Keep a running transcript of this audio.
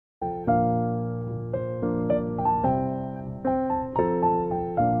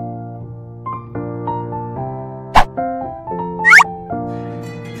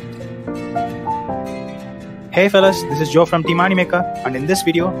Hey fellas, this is Joe from Team Animaker, and in this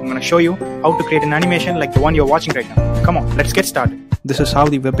video I'm going to show you how to create an animation like the one you're watching right now. Come on, let's get started. This is how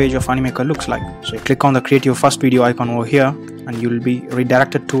the webpage of Animaker looks like. So you click on the create your first video icon over here and you will be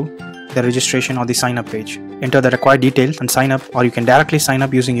redirected to the registration or the sign up page. Enter the required details and sign up, or you can directly sign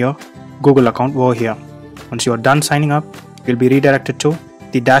up using your Google account over here. Once you are done signing up, you'll be redirected to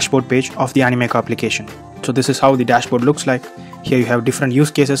the dashboard page of the Animaker application. So this is how the dashboard looks like. Here you have different use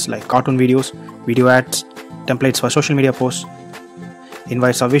cases like cartoon videos, video ads, templates for social media posts,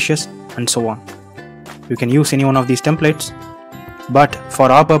 invites or wishes, and so on. You can use any one of these templates, but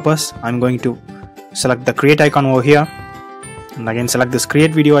for our purpose I'm going to select the create icon over here, and again select this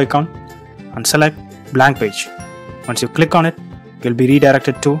create video icon and select blank page. Once you click on it, you'll be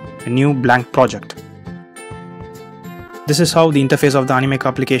redirected to a new blank project. This is how the interface of the Animaker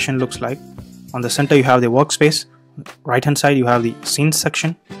application looks like. On the center you have the workspace, right hand side you have the scenes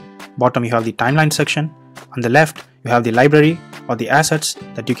section, bottom you have the timeline section, on the left you have the library or the assets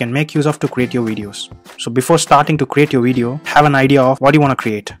that you can make use of to create your videos. So before starting to create your video, have an idea of what you want to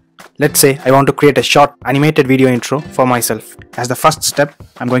create. Let's say I want to create a short animated video intro for myself. As the first step,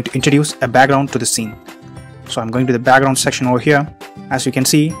 I'm going to introduce a background to the scene. So I'm going to the background section over here. As you can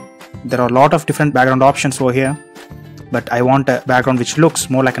see, there are a lot of different background options over here, but I want a background which looks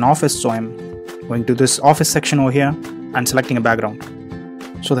more like an office, so I'm going to this office section over here and selecting a background.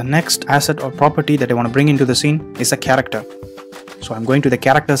 So the next asset or property that I want to bring into the scene is a character. So I'm going to the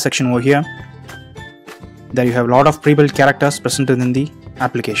character section over here. There you have a lot of pre-built characters present within the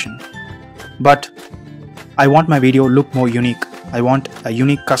application. But I want my video look more unique. I want a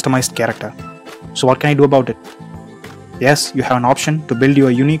unique customized character. So what can I do about it? Yes, you have an option to build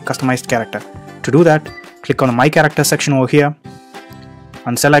your unique customized character. To do that, click on the my character section over here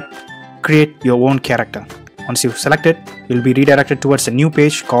and select create your own character. Once you select it, you'll be redirected towards a new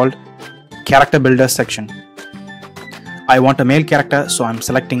page called character builder section. I want a male character, so I'm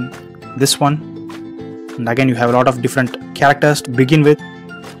selecting this one, and again you have a lot of different characters to begin with.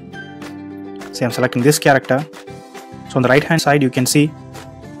 Say I'm selecting this character. So on the right hand side you can see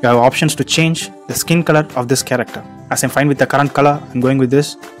you have options to change the skin color of this character. As I'm fine with the current color, I'm going with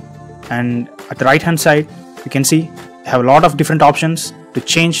this. And at the right hand side you can see you have a lot of different options to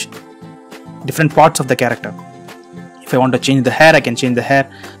change different parts of the character. If I want to change the hair, I can change the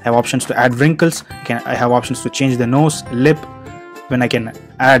hair. I have options to add wrinkles. I have options to change the nose, lip. When I can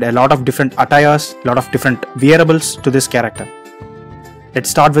add a lot of different attires, a lot of different wearables to this character. Let's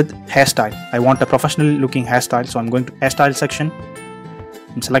start with hairstyle. I want a professional looking hairstyle, so I'm going to hairstyle section.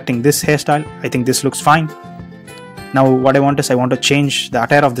 I'm selecting this hairstyle. I think this looks fine. Now what I want is I want to change the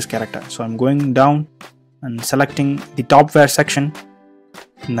attire of this character. So I'm going down and selecting the top wear section.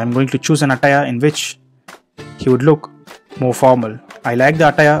 And I'm going to choose an attire in which he would look more formal. I like the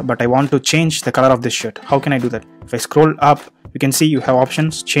attire, but I want to change the color of this shirt. How can I do that? If I scroll up, you can see you have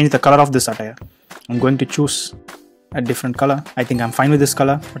options, change the color of this attire. I'm going to choose a different color. I think I'm fine with this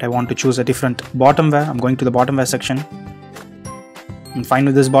color, but I want to choose a different bottom wear. I'm going to the bottom wear section. I'm fine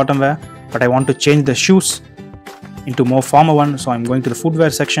with this bottom wear, but I want to change the shoes into more formal one, so I'm going to the footwear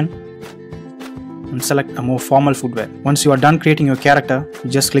section and select a more formal footwear. Once you are done creating your character, you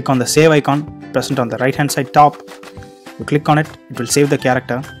just click on the save icon present on the right hand side top. You click on it, it will save the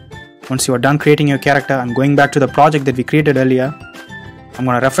character. Once you are done creating your character, I'm going back to the project that we created earlier. I'm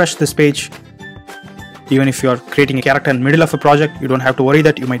going to refresh this page. Even if you are creating a character in the middle of a project, you don't have to worry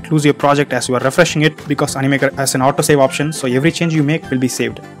that you might lose your project as you are refreshing it, because Animaker has an auto save option, so every change you make will be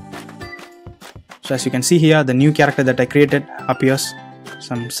saved. So as you can see here, the new character that I created appears.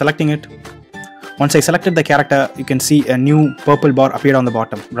 So I'm selecting it. Once I selected the character, you can see a new purple bar appear on the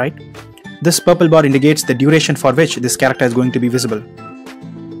bottom, right? This purple bar indicates the duration for which this character is going to be visible.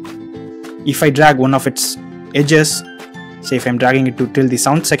 If I drag one of its edges, say if I'm dragging it to till the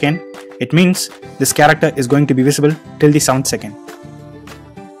sound second, it means this character is going to be visible till the sound second.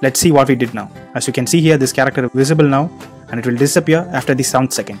 Let's see what we did now. As you can see here, this character is visible now and it will disappear after the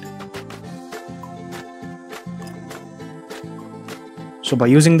sound second. So by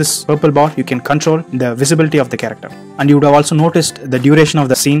using this purple bar, you can control the visibility of the character. And you would have also noticed the duration of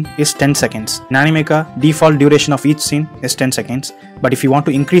the scene is 10 seconds. In Animaker, default duration of each scene is 10 seconds. But if you want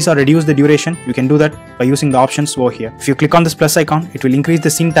to increase or reduce the duration, you can do that by using the options over here. If you click on this plus icon, it will increase the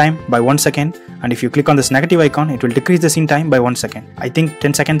scene time by 1 second. And if you click on this negative icon, it will decrease the scene time by 1 second. I think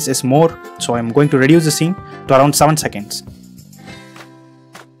 10 seconds is more, so I'm going to reduce the scene to around 7 seconds.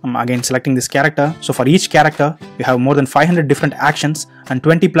 I'm again selecting this character. So for each character, you have more than 500 different actions and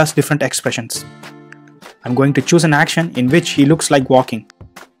 20 plus different expressions. I'm going to choose an action in which he looks like walking.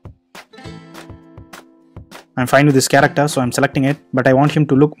 I'm fine with this character, so I'm selecting it, but I want him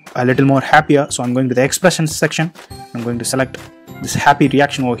to look a little more happier, so I'm going to the expressions section. I'm going to select this happy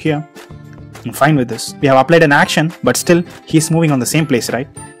reaction over here. I'm fine with this. We have applied an action, but still he's moving on the same place, right?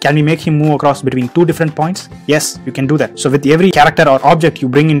 Can we make him move across between two different points? Yes, you can do that. So with every character or object you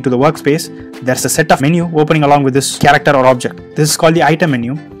bring into the workspace, there's a set of menu opening along with this character or object. This is called the item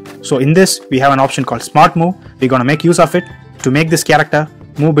menu. So in this, we have an option called Smart Move. We're going to make use of it to make this character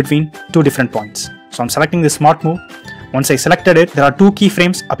move between two different points. So I'm selecting this Smart Move. Once I selected it, there are two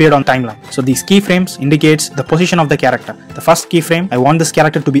keyframes appeared on timeline. So these keyframes indicates the position of the character. The first keyframe, I want this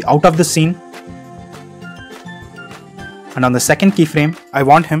character to be out of the scene. And on the second keyframe, I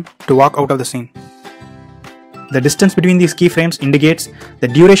want him to walk out of the scene. The distance between these keyframes indicates the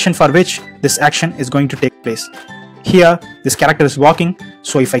duration for which this action is going to take place. Here, this character is walking,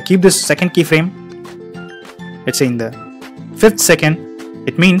 so if I keep this second keyframe, let's say in the 5th second,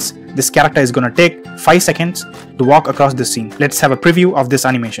 it means this character is going to take 5 seconds to walk across the scene. Let's have a preview of this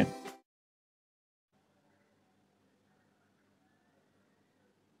animation.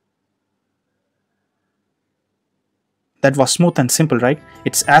 That was smooth and simple, right?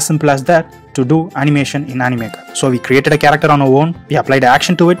 It's as simple as that to do animation in Animaker. So we created a character on our own, we applied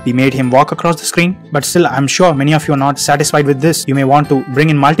action to it, we made him walk across the screen, but still I'm sure many of you are not satisfied with this. You may want to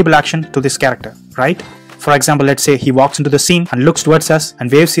bring in multiple action to this character, right? For example, let's say he walks into the scene and looks towards us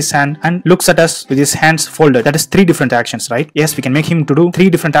and waves his hand and looks at us with his hands folded. That is 3 different actions, right? Yes, we can make him to do 3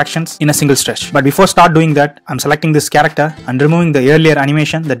 different actions in a single stretch. But before start doing that, I'm selecting this character and removing the earlier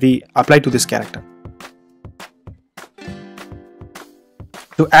animation that we applied to this character.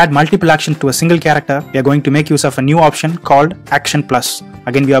 To add multiple action to a single character, we are going to make use of a new option called Action Plus.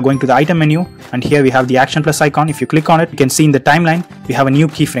 Again, we are going to the item menu, and here we have the Action Plus icon. If you click on it, you can see in the timeline, we have a new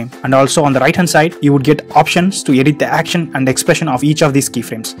keyframe. And also on the right hand side, you would get options to edit the action and expression of each of these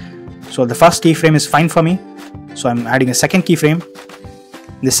keyframes. So the first keyframe is fine for me. So I'm adding a second keyframe.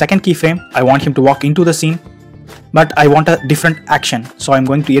 The second keyframe, I want him to walk into the scene, but I want a different action. So I'm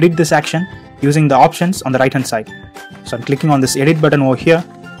going to edit this action using the options on the right hand side. So I'm clicking on this edit button over here.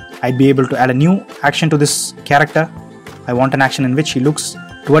 I'd be able to add a new action to this character. I want an action in which he looks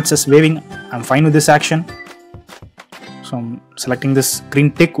towards us waving. I'm fine with this action. So I'm selecting this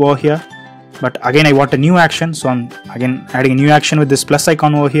green tick over here. But again, I want a new action. So I'm again adding a new action with this plus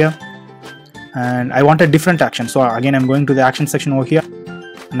icon over here. And I want a different action. So again, I'm going to the action section over here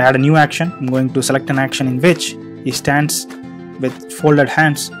and add a new action. I'm going to select an action in which he stands with folded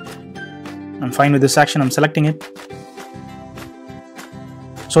hands. I'm fine with this action. I'm selecting it.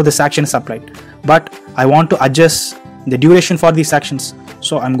 So this action is applied, but I want to adjust the duration for these actions.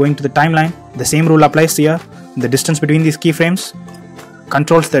 So I'm going to the timeline. The same rule applies here. The distance between these keyframes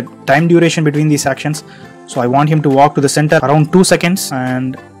controls the time duration between these actions. So I want him to walk to the center around 2 seconds,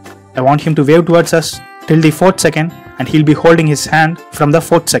 and I want him to wave towards us till the 4th second, and he'll be holding his hand from the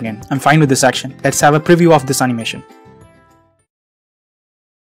 4th second. I'm fine with this action. Let's have a preview of this animation.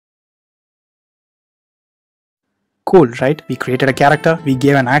 Cool, right? We created a character, we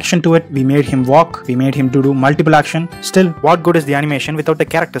gave an action to it, we made him walk, we made him to do multiple action. Still, what good is the animation without the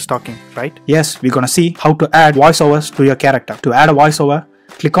characters talking, right? Yes, we're gonna see how to add voiceovers to your character. To add a voiceover,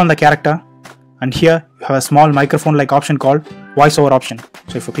 click on the character, and here you have a small microphone like option called voiceover option.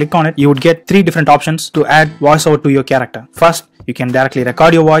 So if you click on it, you would get 3 different options to add voiceover to your character. First, you can directly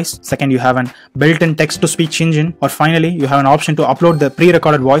record your voice. Second, you have an built-in text-to-speech engine. Or finally, you have an option to upload the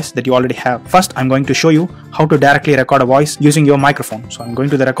pre-recorded voice that you already have. First, I'm going to show you how to directly record a voice using your microphone. So I'm going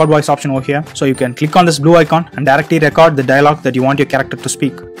to the record voice option over here. So you can click on this blue icon and directly record the dialogue that you want your character to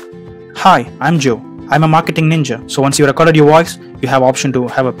speak. Hi, I'm Joe. I'm a marketing ninja. So once you recorded your voice, you have option to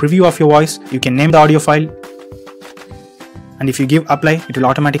have a preview of your voice. You can name the audio file. And if you give apply, it will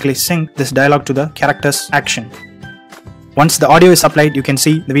automatically sync this dialogue to the character's action. Once the audio is applied, you can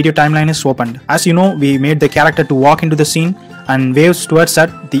see the video timeline is opened. As you know, we made the character to walk into the scene and waves towards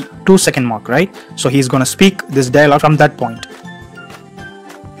at the 2-second mark, right? So he's gonna speak this dialogue from that point.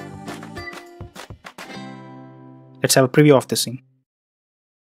 Let's have a preview of the scene.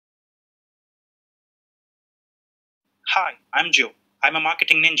 Hi, I'm Joe. I'm a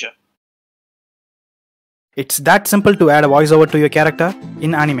marketing ninja. It's that simple to add a voiceover to your character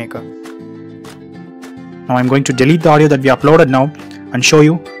in Animaker. Now I'm going to delete the audio that we uploaded now and show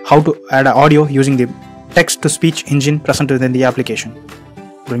you how to add an audio using the text-to-speech engine present within the application.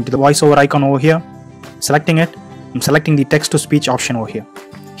 Going to the voiceover icon over here, selecting it, I'm selecting the text-to-speech option over here.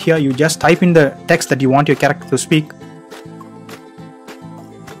 Here you just type in the text that you want your character to speak.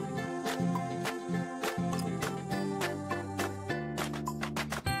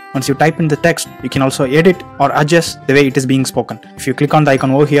 Once you type in the text, you can also edit or adjust the way it is being spoken. If you click on the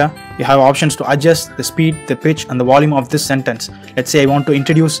icon over here, you have options to adjust the speed, the pitch and the volume of this sentence. Let's say I want to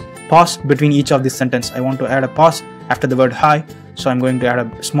introduce pause between each of this sentence. I want to add a pause after the word hi, so I'm going to add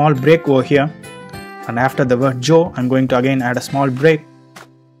a small break over here, and after the word Joe, I'm going to again add a small break.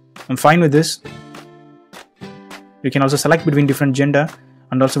 I'm fine with this. You can also select between different gender,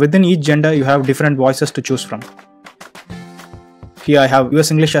 and also within each gender you have different voices to choose from. Here I have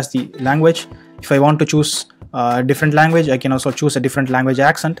US English as the language. If I want to choose a different language, I can also choose a different language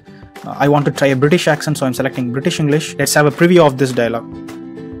accent. I want to try a British accent, so I'm selecting British English. Let's have a preview of this dialogue.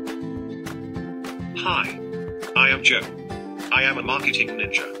 Hi, I am Joe. I am a marketing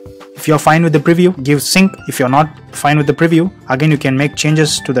ninja. If you're fine with the preview, give sync. If you're not fine with the preview, again you can make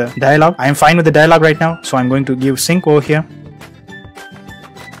changes to the dialogue. I am fine with the dialogue right now, so I'm going to give sync over here.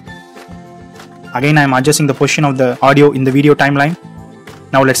 Again, I am adjusting the position of the audio in the video timeline.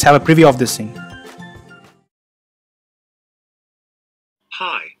 Now let's have a preview of this scene.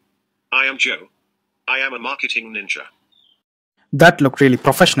 Hi, I am Joe. I am a marketing ninja. That looked really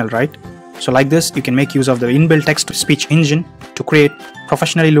professional, right? So like this, you can make use of the inbuilt text-to-speech engine to create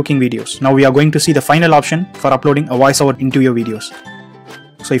professionally looking videos. Now we are going to see the final option for uploading a voiceover into your videos.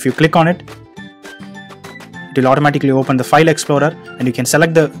 So if you click on it, it will automatically open the file explorer and you can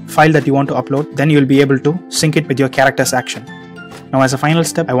select the file that you want to upload. Then you will be able to sync it with your character's action. Now as a final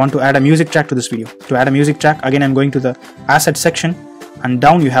step, I want to add a music track to this video. To add a music track, again I'm going to the asset section, and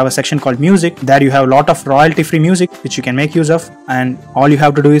down you have a section called music. There you have a lot of royalty free music which you can make use of, and all you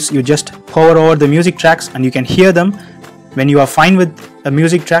have to do is you just hover over the music tracks and you can hear them. When you are fine with a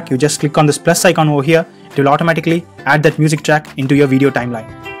music track, you just click on this plus icon over here. It will automatically add that music track into your video timeline.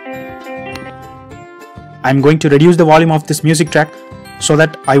 I'm going to reduce the volume of this music track so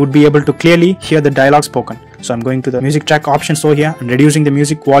that I would be able to clearly hear the dialogue spoken. So I'm going to the music track options over here and reducing the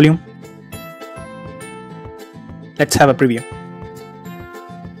music volume. Let's have a preview.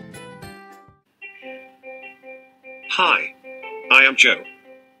 Hi, I am Joe.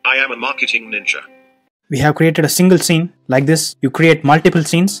 I am a marketing ninja. We have created a single scene. Like this, you create multiple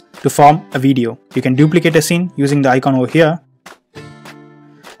scenes to form a video. You can duplicate a scene using the icon over here,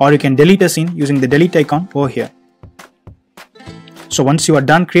 or you can delete a scene using the delete icon over here. So once you are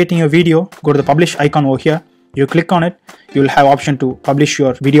done creating your video, go to the publish icon over here. You click on it, you will have option to publish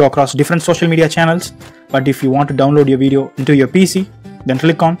your video across different social media channels. But if you want to download your video into your PC, then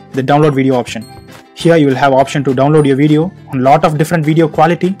click on the download video option. Here you will have option to download your video on lot of different video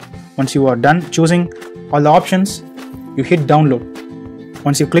quality. Once you are done choosing all the options, you hit download.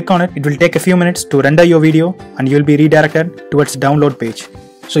 Once you click on it, it will take a few minutes to render your video and you will be redirected towards the download page.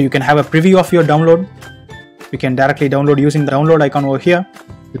 So you can have a preview of your download. You can directly download using the download icon over here.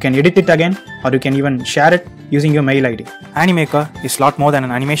 You can edit it again, or you can even share it using your mail ID. Animaker is a lot more than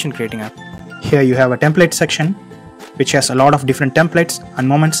an animation creating app. Here you have a template section which has a lot of different templates and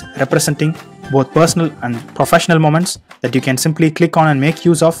moments representing both personal and professional moments that you can simply click on and make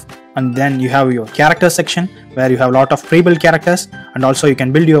use of. And then you have your character section where you have a lot of pre-built characters, and also you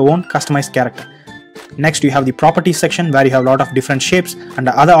can build your own customized character. Next you have the properties section where you have a lot of different shapes and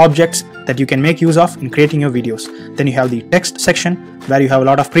other objects that you can make use of in creating your videos. Then you have the text section where you have a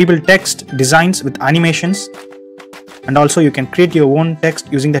lot of pre-built text designs with animations, and also you can create your own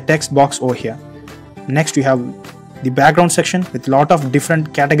text using the text box over here. Next you have the background section with a lot of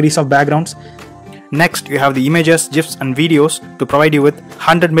different categories of backgrounds. Next you have the images, GIFs and videos to provide you with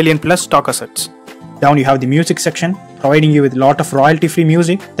 100 million plus stock assets. Down you have the music section providing you with a lot of royalty free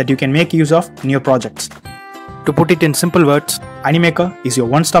music that you can make use of in your projects. To put it in simple words, Animaker is your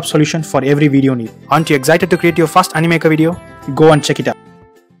one-stop solution for every video need. Aren't you excited to create your first Animaker video? Go and check it out.